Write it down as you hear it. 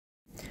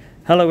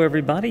Hello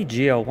everybody,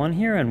 GL1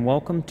 here, and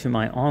welcome to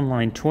my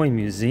online toy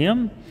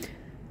museum.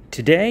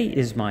 Today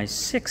is my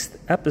 6th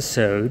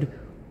episode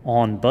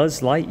on Buzz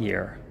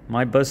Lightyear.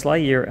 My Buzz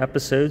Lightyear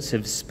episodes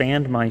have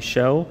spanned my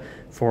show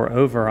for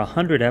over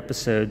 100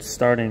 episodes,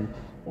 starting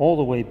all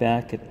the way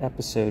back at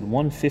episode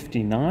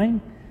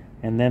 159,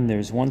 and then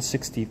there's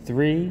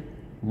 163,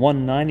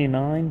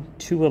 199,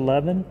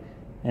 211,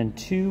 and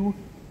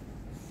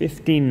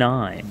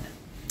 259.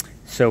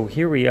 So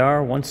here we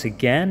are once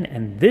again,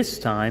 and this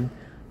time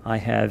I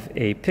have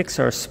a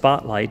Pixar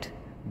Spotlight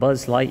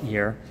Buzz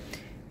Lightyear.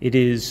 It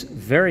is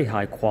very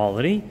high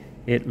quality.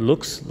 It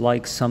looks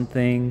like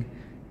something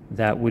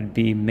that would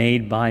be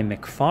made by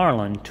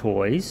McFarlane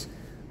Toys.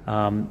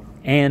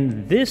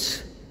 And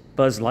this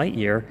Buzz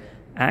Lightyear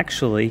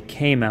actually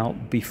came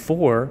out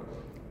before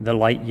the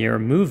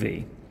Lightyear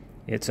movie.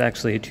 It's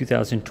actually a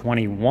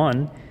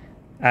 2021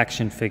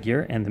 action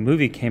figure, and the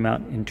movie came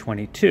out in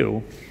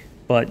 22.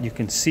 But you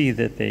can see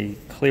that they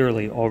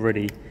clearly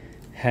already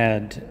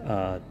had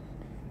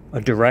a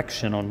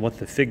direction on what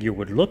the figure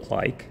would look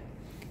like.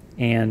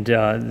 And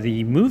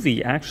the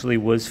movie actually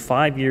was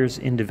 5 years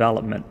in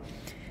development.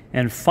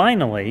 And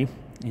finally,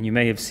 and you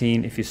may have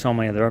seen, if you saw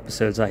my other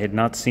episodes, I had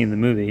not seen the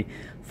movie.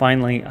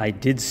 Finally, I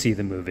did see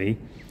the movie.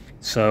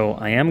 So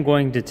I am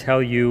going to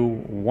tell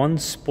you one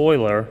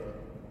spoiler,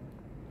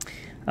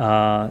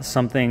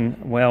 something,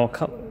 well,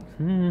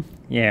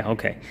 yeah,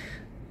 okay.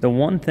 The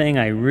one thing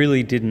I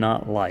really did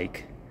not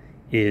like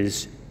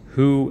is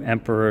who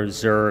Emperor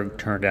Zurg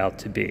turned out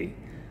to be.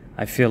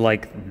 I feel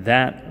like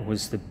that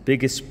was the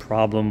biggest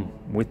problem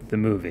with the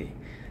movie.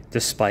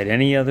 Despite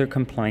any other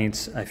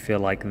complaints, I feel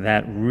like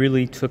that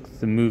really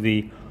took the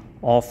movie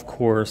off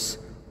course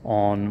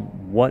on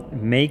what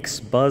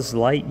makes Buzz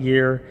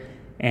Lightyear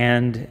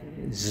and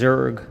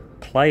Zurg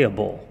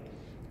playable.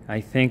 I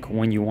think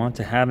when you want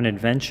to have an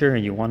adventure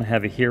and you want to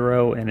have a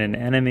hero and an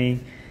enemy,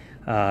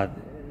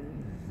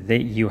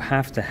 you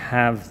have to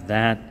have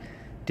that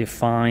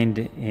defined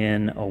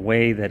in a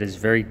way that is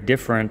very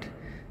different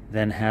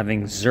than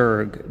having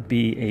Zurg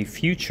be a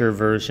future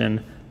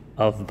version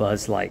of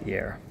Buzz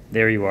Lightyear.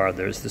 There you are,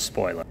 there's the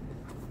spoiler.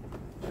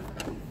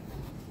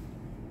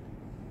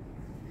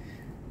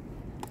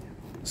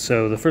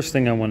 So the first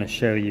thing I want to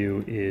show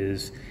you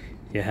is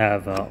you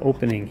have an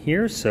opening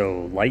here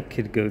so light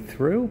could go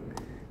through,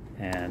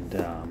 and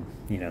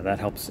you know, that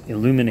helps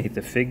illuminate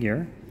the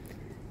figure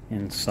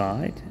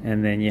inside.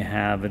 And then you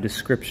have a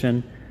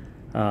description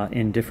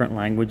in different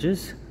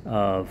languages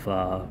of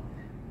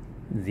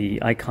the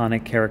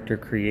iconic character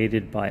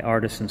created by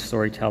artists and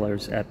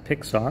storytellers at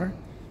Pixar.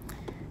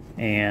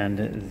 And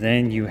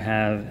then you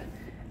have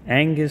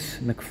Angus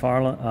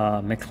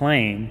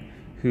MacLane,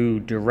 who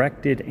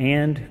directed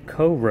and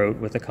co-wrote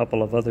with a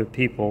couple of other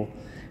people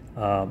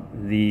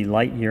the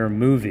Lightyear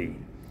movie.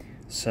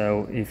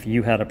 So if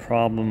you had a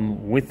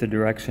problem with the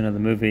direction of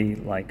the movie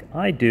like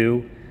I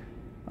do,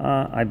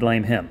 I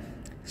blame him.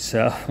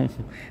 So,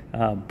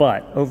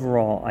 but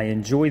overall, I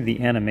enjoyed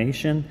the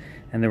animation,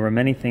 and there were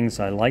many things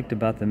I liked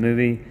about the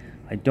movie.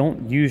 I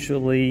don't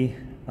usually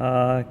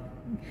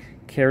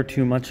care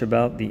too much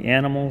about the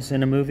animals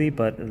in a movie,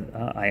 but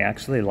I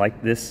actually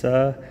liked this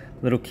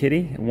little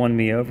kitty. It won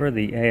me over,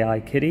 the AI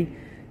kitty,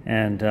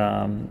 and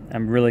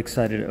I'm really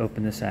excited to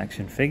open this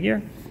action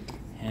figure.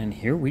 And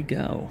here we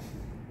go.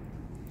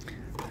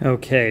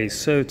 Okay,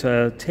 so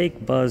to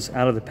take Buzz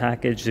out of the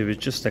package, there was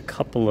just a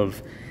couple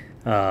of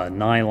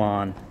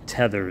nylon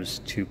tethers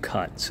to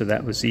cut, so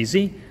that was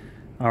easy.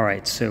 All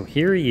right, so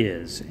here he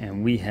is,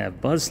 and we have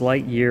Buzz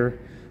Lightyear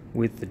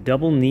with the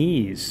double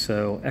knees,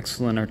 so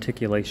excellent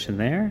articulation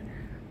there.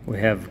 We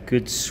have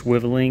good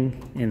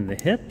swiveling in the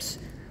hips,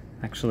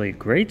 actually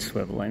great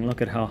swiveling.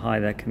 Look at how high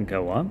that can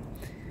go up.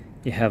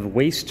 You have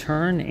waist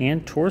turn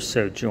and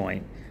torso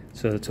joint,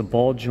 so it's a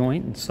ball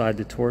joint inside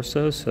the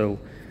torso, so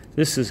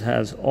this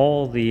has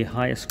all the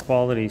highest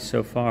quality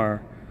so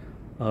far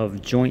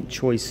of joint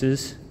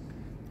choices.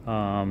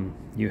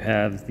 You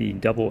have the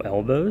double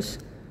elbows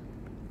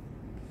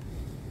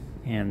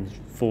and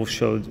full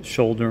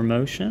shoulder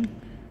motion.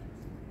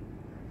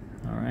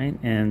 All right,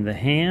 and the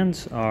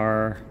hands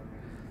are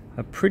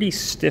a pretty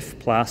stiff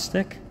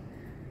plastic.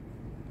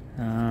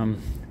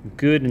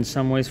 Good in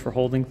some ways for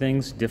holding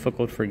things,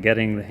 difficult for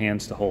getting the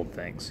hands to hold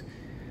things.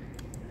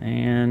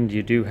 And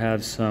you do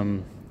have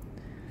some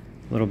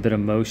little bit of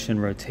motion,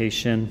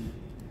 rotation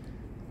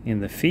in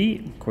the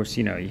feet. Of course,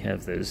 you know, you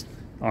have those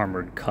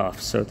armored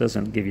cuffs, so it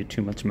doesn't give you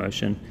too much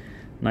motion.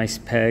 Nice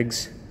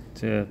pegs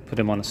to put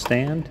him on a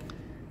stand.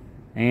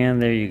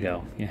 And there you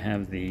go. You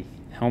have the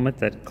helmet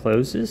that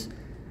closes,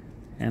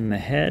 and the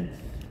head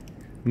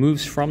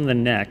moves from the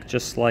neck,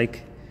 just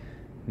like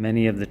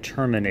many of the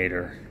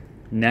Terminator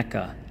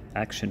NECA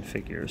action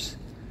figures.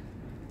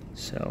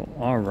 So,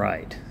 all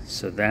right.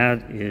 So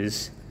that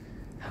is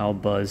how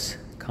Buzz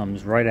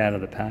comes right out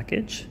of the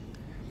package.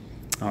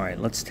 All right,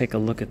 let's take a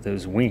look at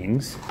those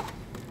wings.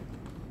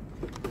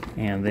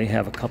 And they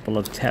have a couple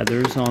of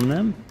tethers on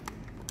them.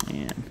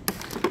 And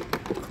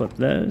clip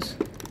those.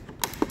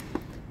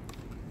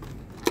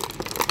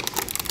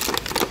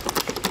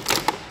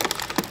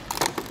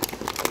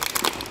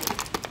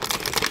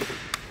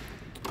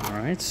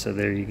 right, so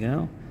there you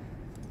go.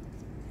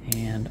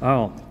 And,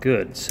 oh,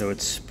 good. So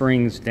it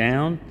springs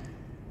down,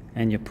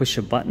 and you push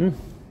a button,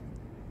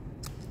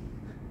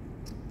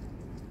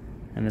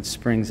 and it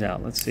springs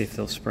out. Let's see if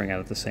they'll spring out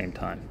at the same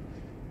time.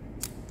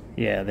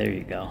 Yeah, there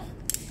you go.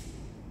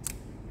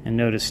 And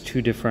notice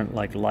two different,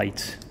 like,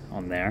 lights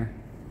on there.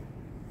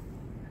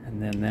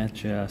 And then that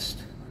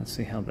just, let's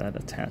see how that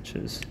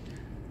attaches.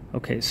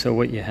 Okay, so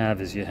what you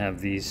have is you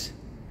have these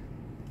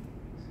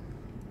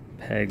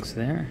pegs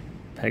there,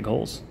 peg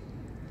holes,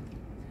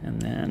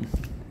 and then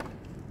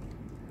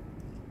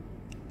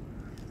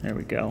there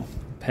we go.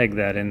 Peg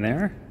that in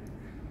there.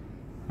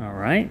 All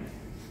right.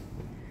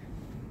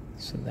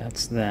 So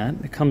that's that.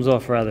 It comes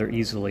off rather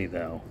easily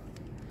though.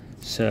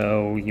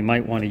 So you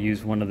might want to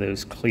use one of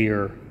those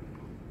clear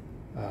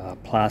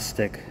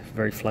plastic,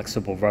 very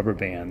flexible rubber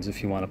bands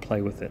if you want to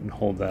play with it and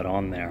hold that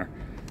on there.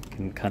 You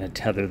can kind of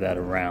tether that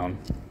around.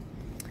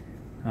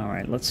 All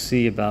right, let's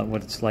see about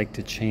what it's like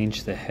to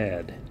change the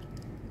head.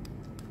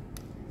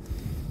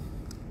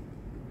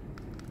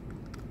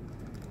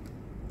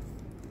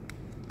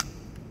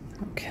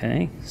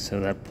 Okay, so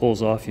that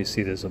pulls off. You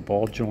see there's a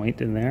ball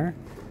joint in there.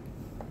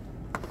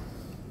 I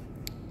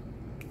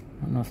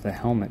don't know if the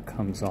helmet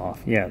comes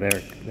off. Yeah,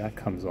 there, that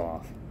comes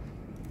off.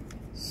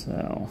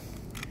 So,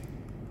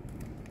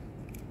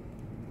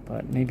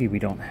 but maybe we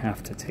don't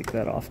have to take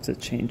that off to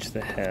change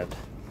the head.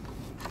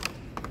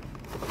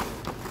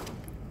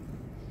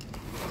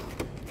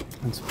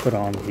 Let's put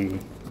on the,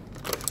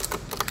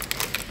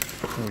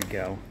 there we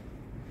go.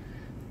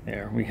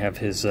 There, we have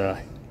his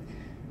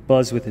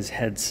Buzz with his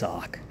head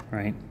sock,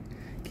 right?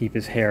 Keep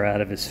his hair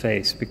out of his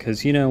face,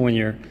 because you know when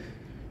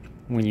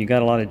you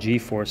got a lot of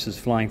G-forces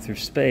flying through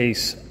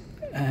space,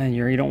 and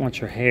you don't want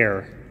your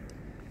hair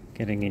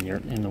getting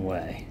in the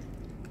way.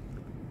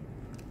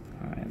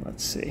 All right,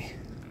 let's see.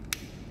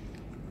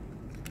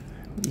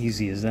 How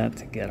easy is that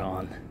to get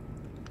on?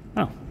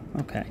 Oh,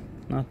 okay,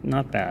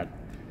 not bad.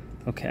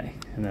 Okay,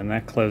 and then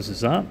that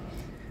closes up.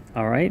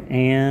 All right,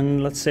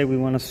 and let's say we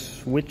want to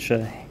switch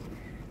a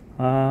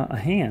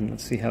hand.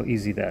 Let's see how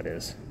easy that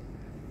is.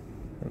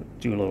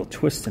 Do a little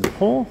twist and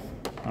pull.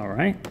 All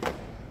right,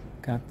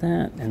 got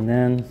that. And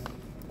then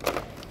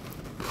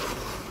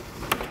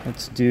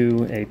let's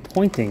do a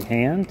pointing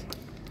hand.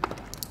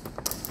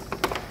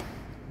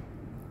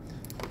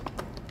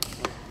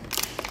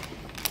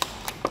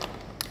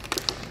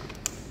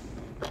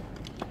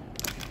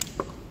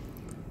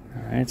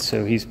 All right,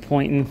 so he's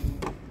pointing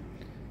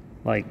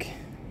like,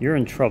 you're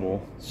in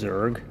trouble,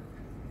 Zurg.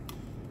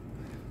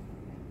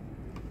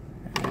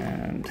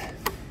 And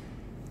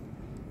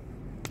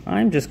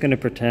I'm just going to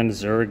pretend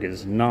Zurg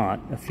is not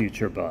a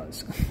future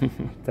Buzz.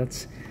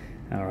 That's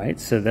all right.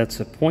 So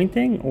that's a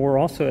pointing, or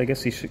also I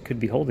guess he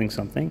could be holding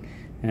something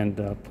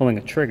and pulling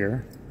a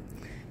trigger.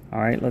 All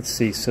right, let's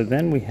see. So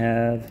then we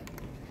have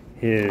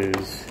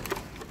his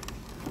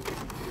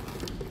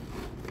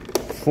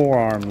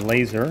forearm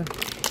laser.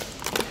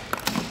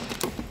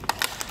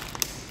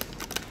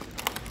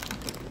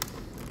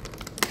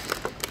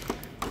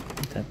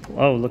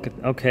 Oh, look at,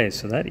 okay,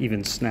 so that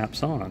even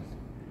snaps on.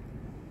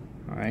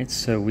 All right,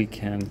 so we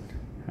can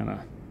kind of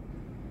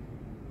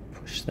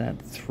push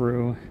that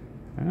through.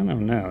 I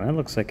don't know, that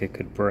looks like it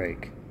could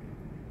break.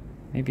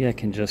 Maybe I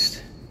can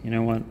just, you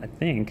know what, I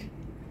think,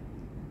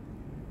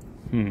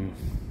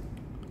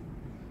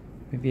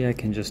 maybe I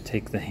can just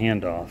take the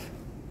hand off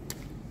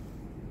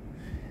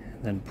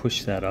and then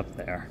push that up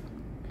there.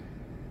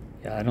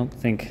 Yeah, I don't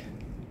think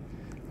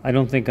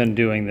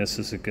undoing this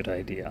is a good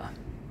idea.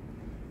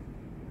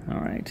 All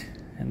right,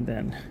 and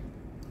then,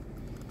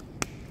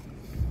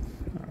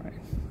 all right,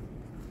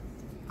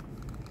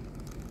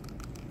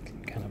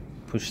 kind of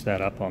push that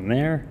up on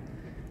there,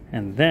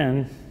 and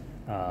then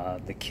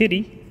the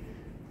kitty.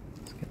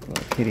 Let's get the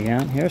little kitty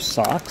out here.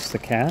 Socks, the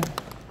cat.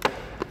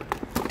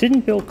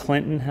 Didn't Bill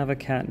Clinton have a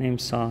cat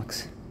named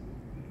Socks?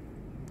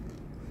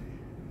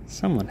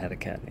 Someone had a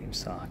cat named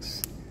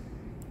Socks.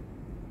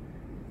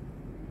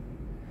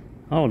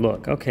 Oh,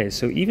 look. Okay,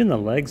 so even the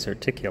legs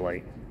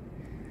articulate.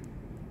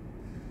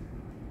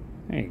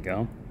 There you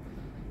go.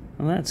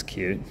 Well, that's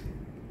cute.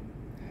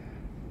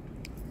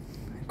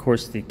 Of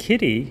course, the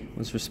kitty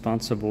was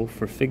responsible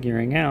for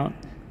figuring out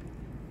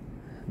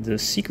the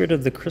secret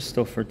of the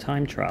crystal for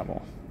time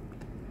travel.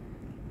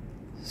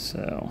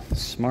 So,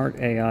 smart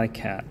AI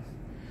cat.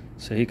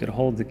 So he could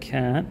hold the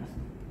cat,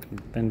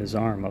 bend his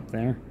arm up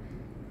there,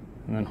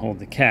 and then hold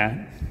the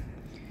cat.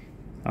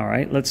 All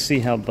right, let's see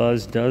how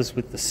Buzz does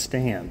with the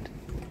stand.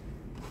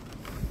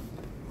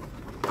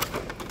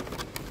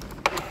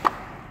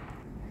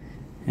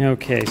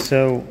 Okay,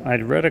 so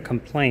I'd read a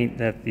complaint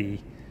that the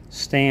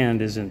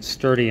stand isn't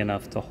sturdy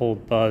enough to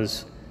hold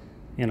Buzz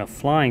in a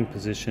flying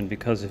position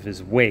because of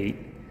his weight.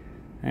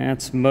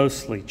 That's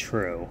mostly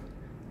true,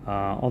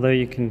 although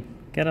you can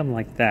get him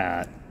like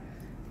that.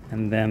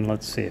 And then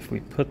let's see if we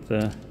put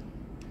the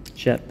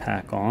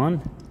jetpack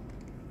on.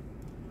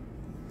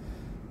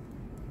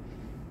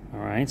 All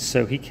right,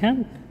 so he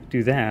can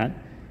do that,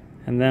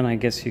 and then I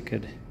guess you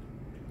could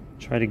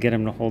try to get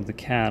him to hold the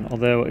cat,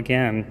 although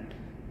again,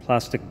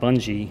 plastic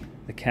bungee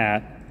the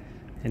cat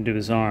into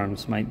his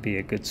arms might be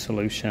a good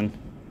solution.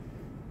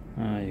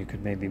 You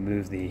could maybe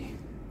move the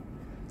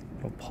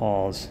little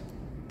paws.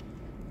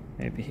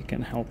 Maybe he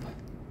can help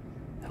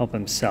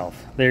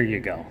himself. There you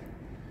go.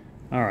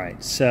 All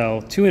right,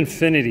 so to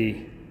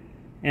infinity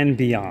and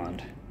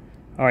beyond.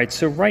 All right,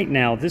 so right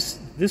now this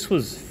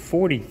was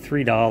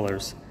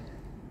 $43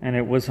 and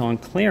it was on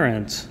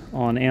clearance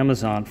on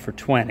Amazon for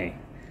 $20.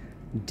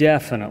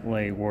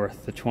 Definitely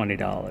worth the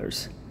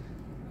 $20.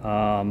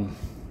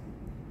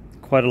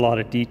 Quite a lot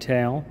of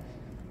detail.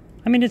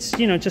 I mean, it's,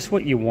 you know, just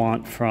what you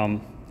want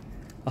from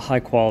a high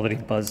quality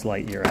Buzz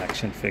Lightyear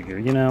action figure,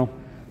 you know,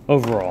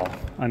 overall.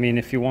 I mean,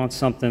 if you want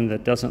something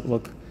that doesn't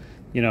look,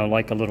 you know,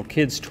 like a little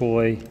kid's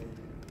toy,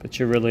 but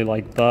you really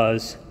like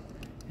Buzz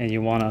and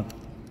you want to,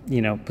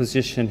 you know,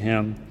 position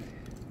him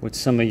with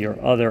some of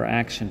your other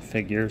action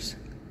figures.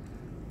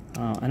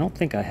 I don't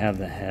think I have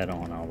the head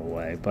on all the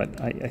way, but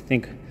I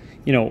think,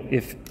 you know,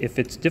 if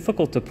it's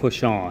difficult to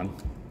push on,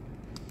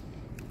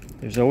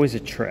 there's always a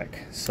trick.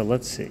 So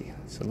let's see.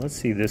 So let's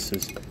see, this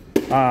is,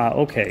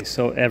 okay,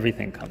 so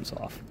everything comes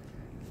off.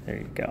 There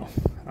you go.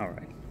 All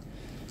right.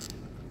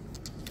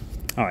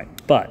 All right,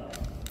 but,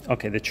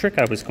 okay, the trick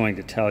I was going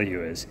to tell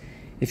you is,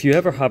 if you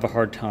ever have a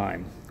hard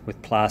time with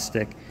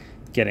plastic,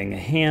 getting a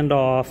hand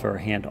off or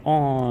a hand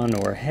on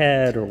or a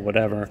head or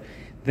whatever,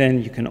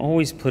 then you can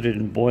always put it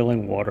in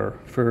boiling water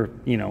for,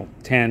 you know,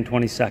 10,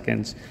 20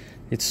 seconds.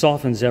 It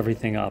softens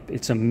everything up.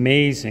 It's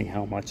amazing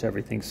how much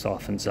everything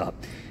softens up.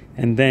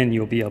 And then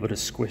you'll be able to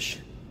squish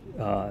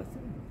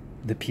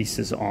the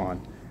pieces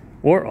on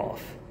or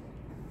off.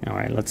 All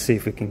right, let's see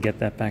if we can get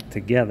that back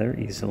together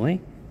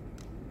easily.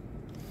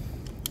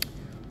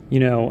 You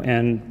know,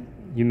 and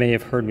you may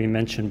have heard me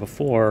mention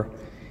before,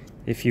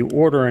 if you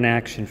order an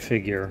action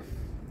figure,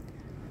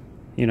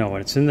 you know,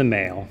 and it's in the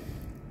mail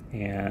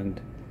and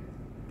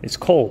it's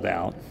cold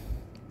out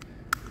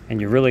and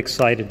you're really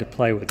excited to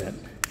play with it,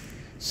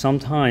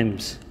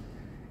 sometimes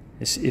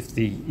if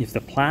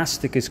the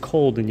plastic is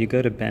cold and you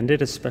go to bend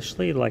it,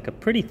 especially like a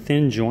pretty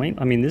thin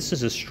joint, I mean, this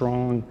is a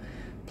strong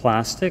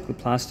plastic. The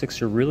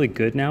plastics are really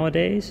good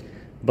nowadays,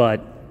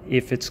 but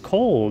if it's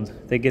cold,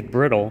 they get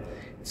brittle.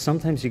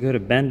 Sometimes you go to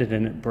bend it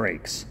and it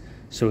breaks.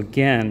 So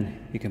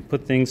again, you can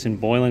put things in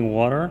boiling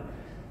water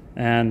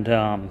and,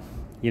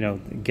 you know,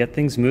 get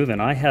things moving.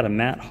 I had a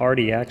Matt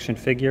Hardy action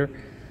figure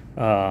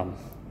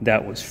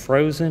that was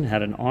frozen,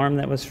 had an arm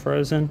that was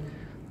frozen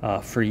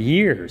for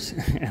years,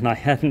 and I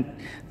hadn't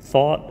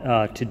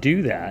thought to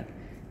do that.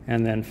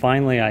 And then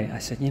finally I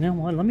said, you know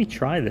what, let me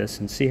try this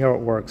and see how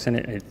it works. And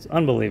it's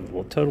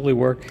unbelievable. It totally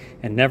worked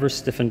and never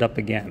stiffened up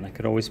again. I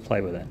could always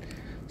play with it.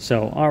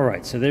 So, all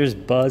right, so there's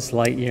Buzz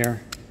Lightyear.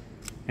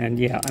 And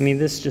yeah, I mean,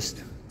 this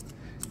just,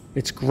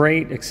 it's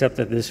great, except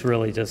that this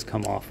really does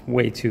come off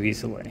way too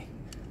easily.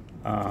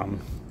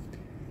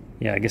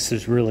 Yeah, I guess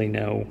there's really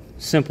no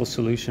simple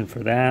solution for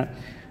that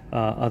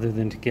other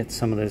than to get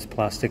some of those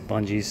plastic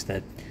bungees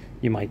that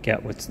you might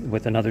get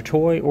with another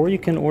toy, or you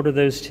can order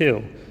those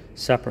too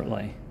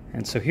separately.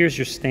 And so here's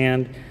your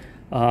stand.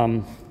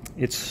 I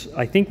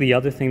think the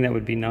other thing that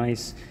would be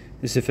nice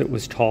is if it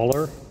was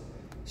taller.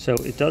 So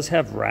it does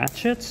have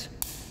ratchets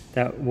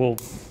that will,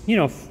 you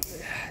know,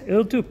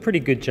 it'll do a pretty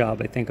good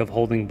job, I think, of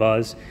holding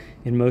Buzz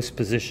in most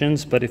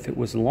positions. But if it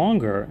was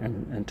longer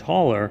and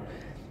taller,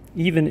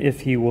 even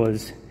if he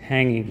was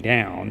hanging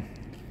down,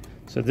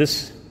 so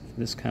this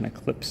kind of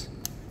clips.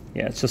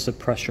 Yeah, it's just a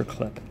pressure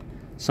clip.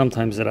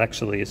 Sometimes it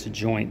actually is a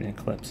joint and it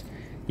clips.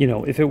 You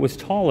know, if it was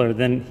taller,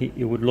 then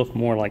it would look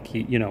more like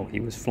he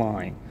was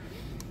flying.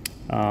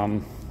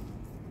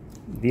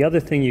 The other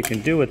thing you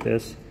can do with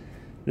this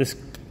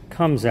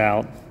comes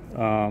out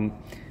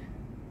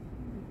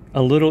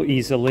a little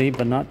easily,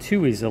 but not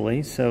too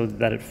easily, so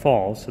that it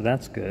falls, so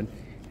that's good.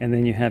 And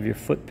then you have your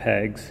foot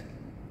pegs,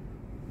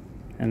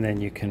 and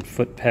then you can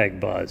foot peg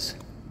Buzz,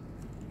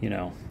 you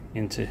know,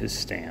 into his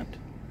stand.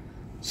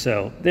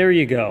 So there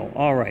you go.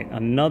 All right,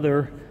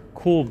 another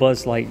cool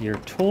Buzz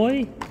Lightyear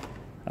toy.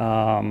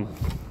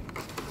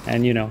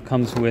 And you know,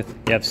 comes with,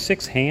 you have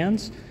 6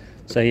 hands.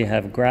 So you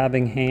have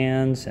grabbing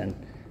hands and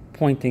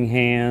pointing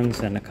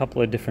hands and a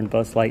couple of different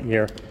Buzz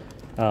Lightyear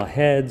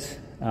heads.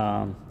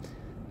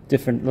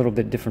 Little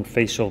bit different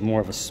facial,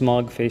 more of a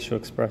smug facial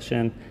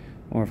expression,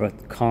 more of a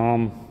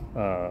calm,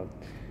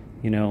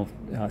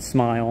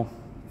 smile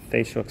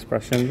facial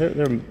expression.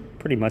 They're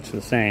pretty much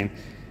the same.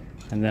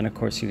 And then, of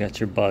course, you got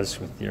your Buzz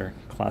with your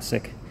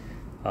classic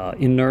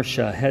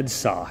inertia head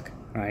sock,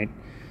 right?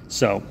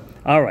 So,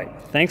 all right,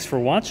 thanks for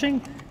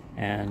watching,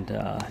 and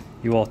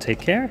you all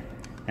take care,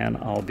 and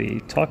I'll be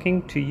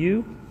talking to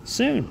you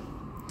soon.